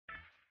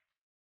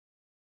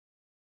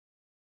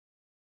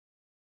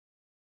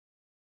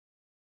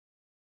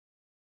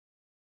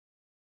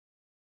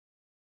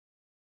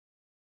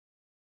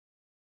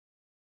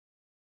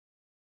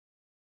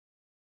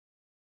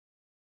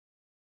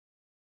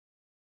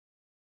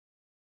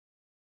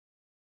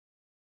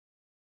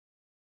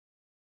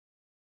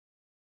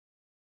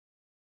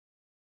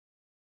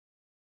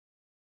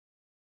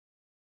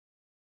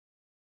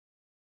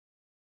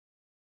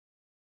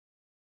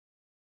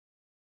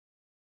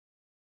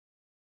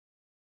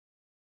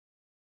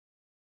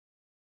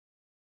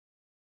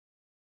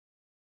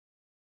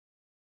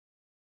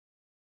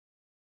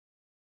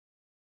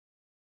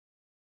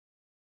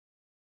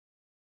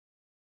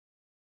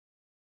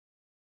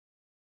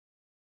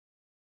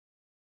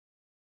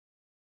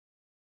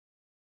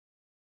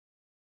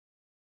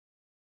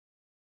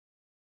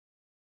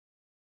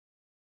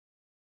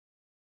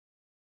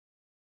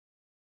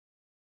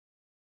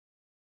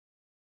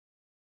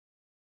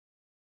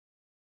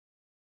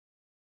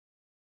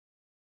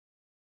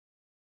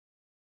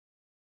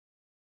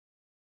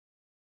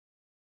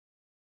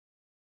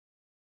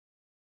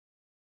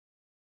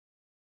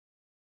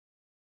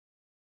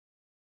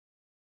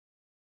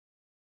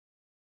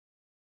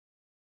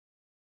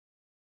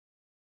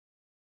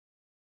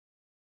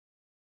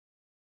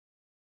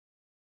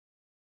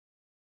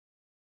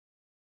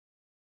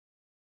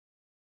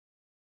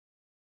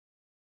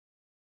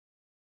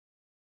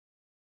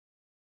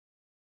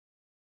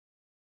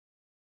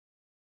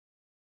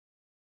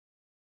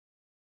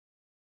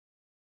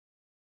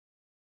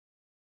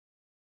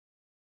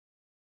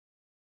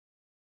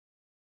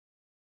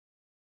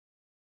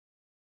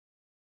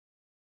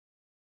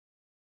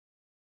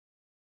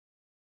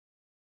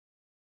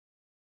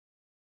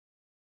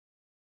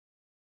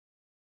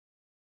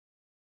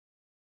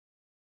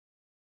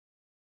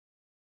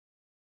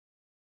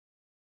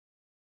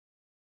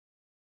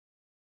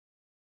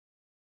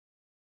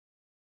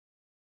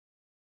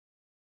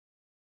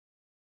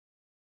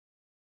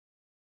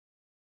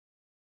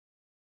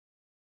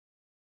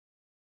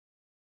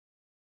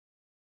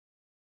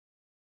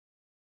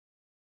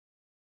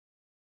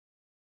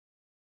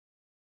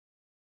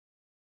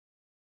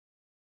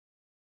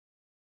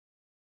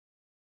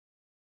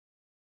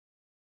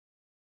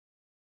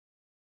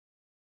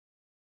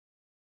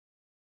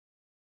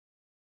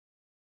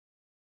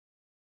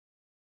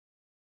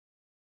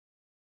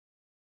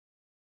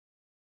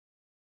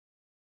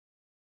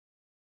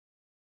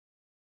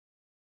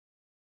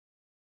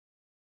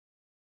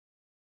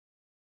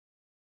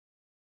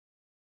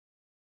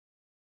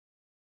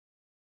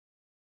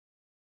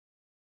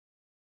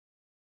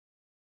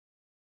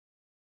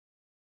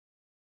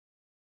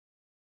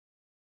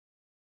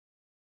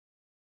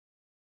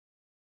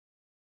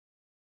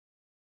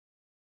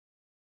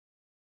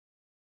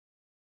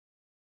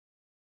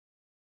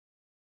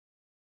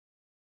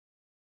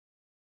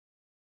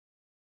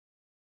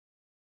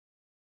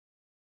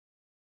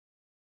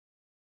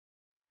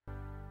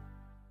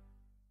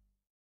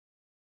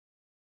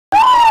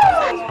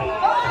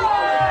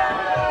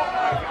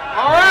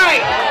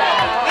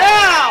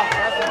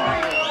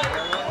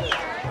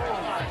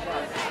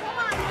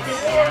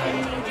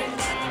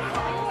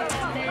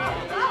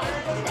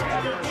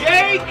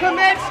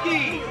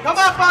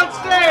up on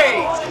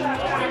stage.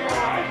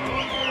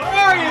 Where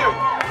are you?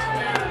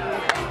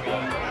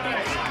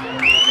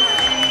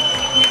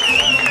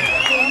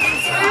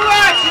 Where you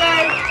at,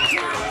 Jay?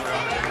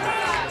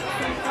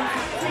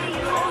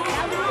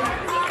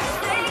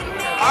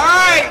 All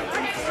right.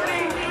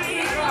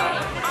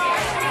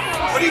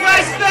 What do you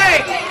guys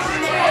think?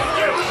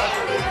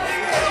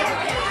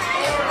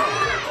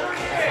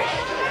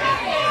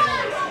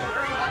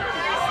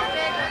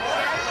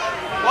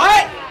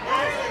 What?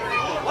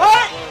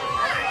 What?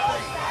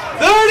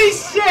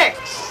 36.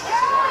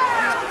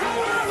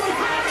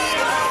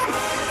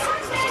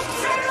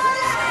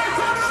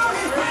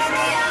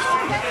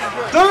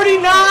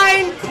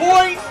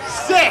 39.6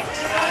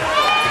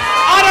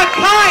 on a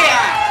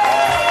kayak.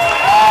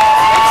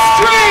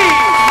 Extreme.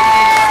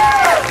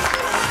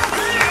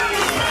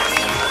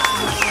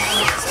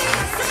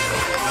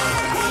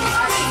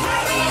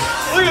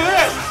 Look at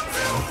this.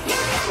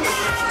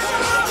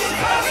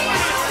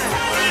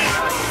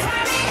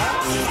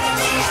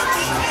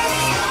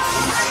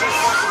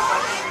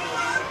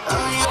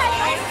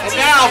 And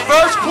now,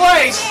 first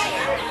place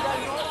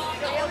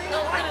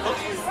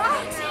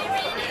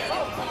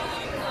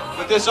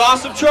with this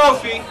awesome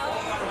trophy,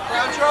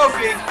 crown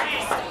trophy,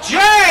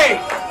 Jay,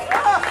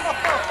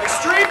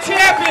 Extreme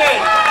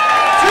Champion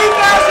 2012.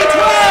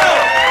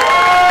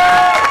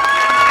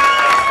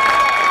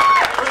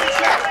 Where's the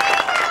check?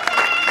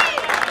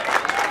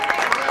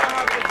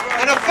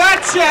 And a fat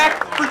check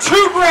for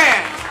 $2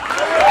 grand.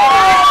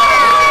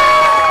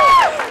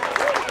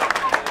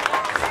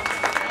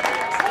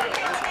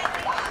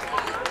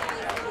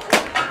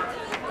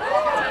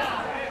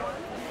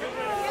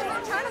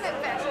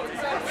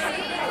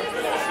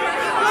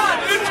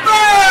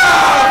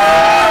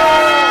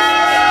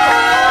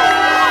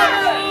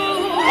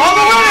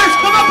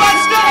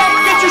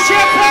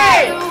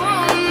 Champagne!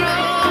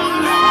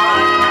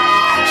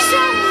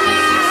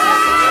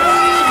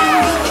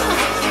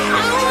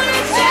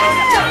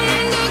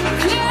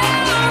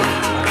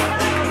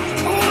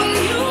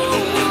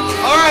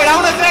 Alright, I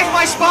want to thank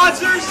my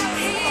sponsors.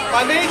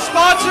 My main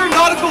sponsor,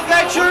 Nautical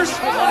Ventures.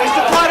 They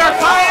supplied our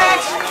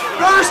kayaks.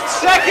 First,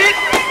 second,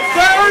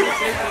 third.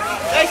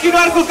 Thank you,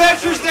 Nautical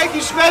Ventures. Thank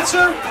you,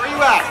 Spencer. Where are you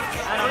at?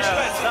 I don't know.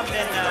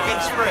 In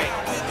spring.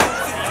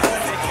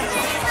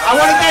 I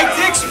want to thank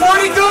Dick's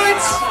Sporting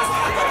Goods.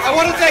 I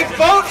want to thank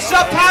Boat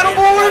Sub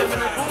Paddleboard.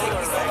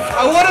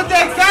 I want to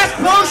thank Bass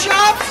Pro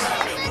Shops,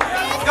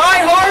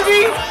 Guy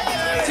Harvey,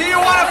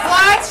 Tijuana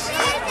Flats,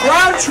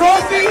 Brown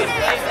Trophy,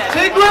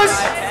 Tigris,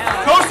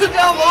 Costa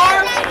Del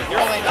Mar,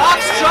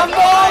 Knox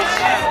Jumballs,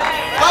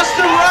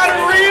 Custom Rod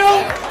and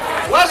Reel,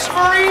 West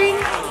Marine,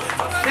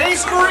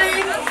 Case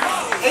Marine,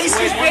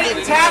 Aces Bait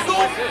and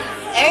Tackle,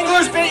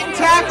 Anglers Bait and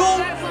Tackle,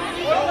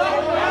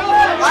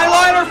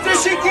 Eyeliner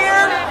Fishing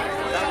Gear.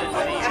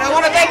 And I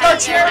want to thank our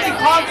charity,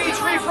 Palm Beach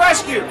Reef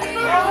Rescue.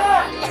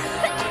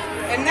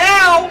 And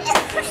now,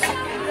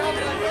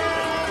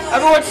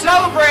 everyone's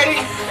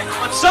celebrating,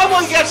 but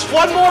someone gets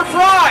one more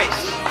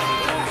prize.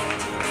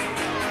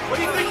 What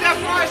do you think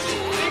that prize is?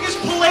 Biggest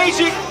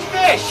pelagic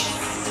fish.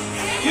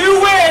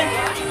 You win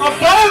a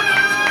boat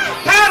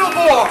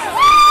paddleboard.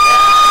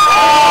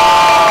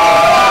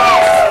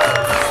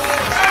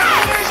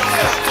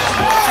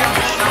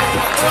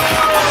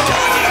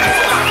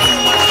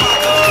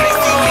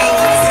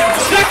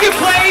 Second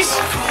place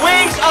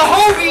wins a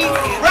Hobie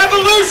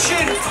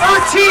Revolution 13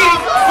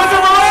 with a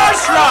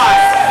Mirage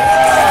Ride.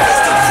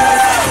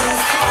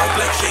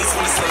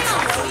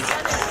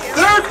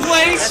 Third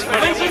place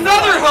wins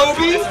another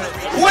Hobie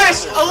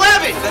Quest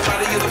 11.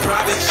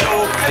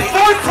 And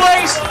fourth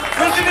place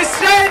wins an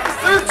Ascend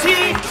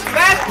 13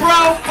 Bass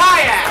Pro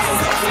Kayak.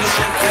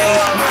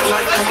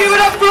 Let's give it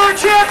up for our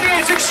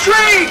champions,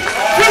 Extreme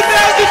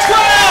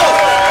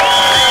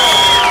 2012!